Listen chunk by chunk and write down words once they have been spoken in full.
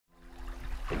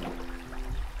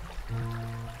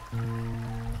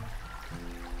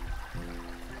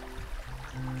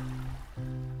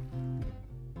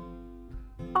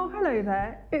Oh, hello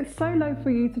there. It's so lovely for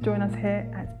you to join us here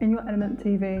at In Your Element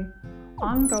TV.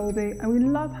 I'm Goldie and we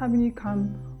love having you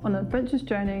come on an adventurous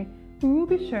journey. We will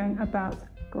be sharing about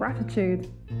gratitude.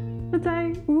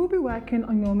 Today we will be working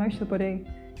on your emotional body,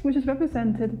 which is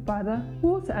represented by the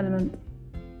water element.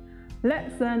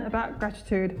 Let's learn about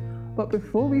gratitude, but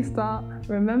before we start,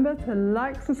 remember to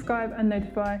like, subscribe and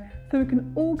notify so we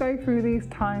can all go through these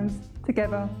times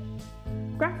together.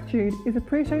 Gratitude is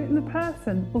appreciating the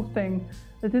person or thing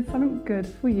that did something good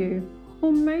for you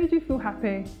or made you feel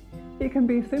happy. It can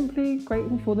be simply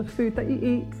grateful for the food that you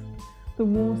eat, the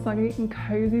warm, snuggy and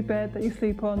cosy bed that you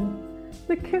sleep on,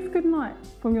 the kiss goodnight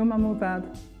from your mum or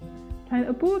dad, playing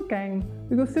a board game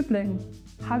with your sibling,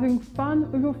 having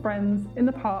fun with your friends in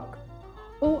the park,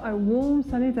 or a warm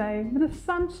sunny day with the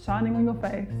sun shining on your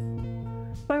face.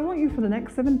 So I want you for the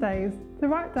next 7 days to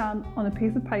write down on a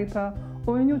piece of paper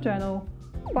or in your journal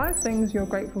 5 things you're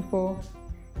grateful for.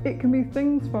 It can be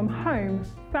things from home,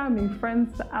 family,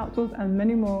 friends, the outdoors and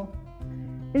many more.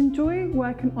 Enjoy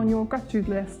working on your gratitude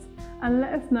list and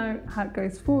let us know how it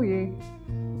goes for you.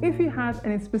 If you have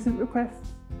any specific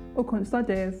requests or conscious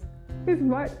ideas, please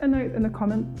write a note in the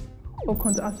comments or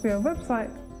contact us via our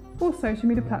website or social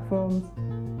media platforms.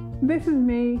 This is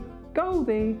me,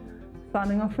 Goldie,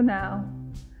 signing off for now.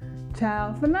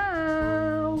 Ciao for now!